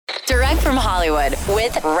Direct from Hollywood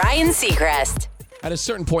with Ryan Seacrest. At a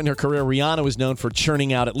certain point in her career, Rihanna was known for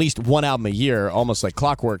churning out at least one album a year, almost like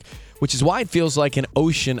clockwork, which is why it feels like an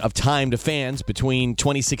ocean of time to fans between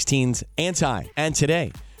 2016's Anti and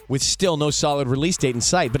today, with still no solid release date in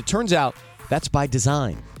sight. But it turns out that's by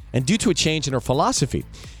design and due to a change in her philosophy.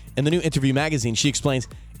 In the new Interview magazine, she explains,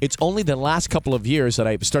 "It's only the last couple of years that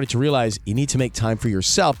I started to realize you need to make time for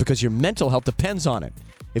yourself because your mental health depends on it.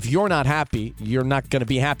 If you're not happy, you're not going to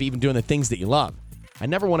be happy even doing the things that you love. I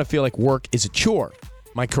never want to feel like work is a chore.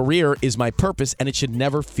 My career is my purpose, and it should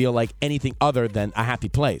never feel like anything other than a happy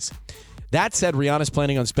place." That said, Rihanna's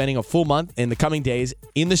planning on spending a full month in the coming days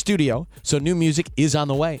in the studio, so new music is on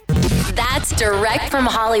the way. That's Direct from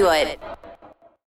Hollywood.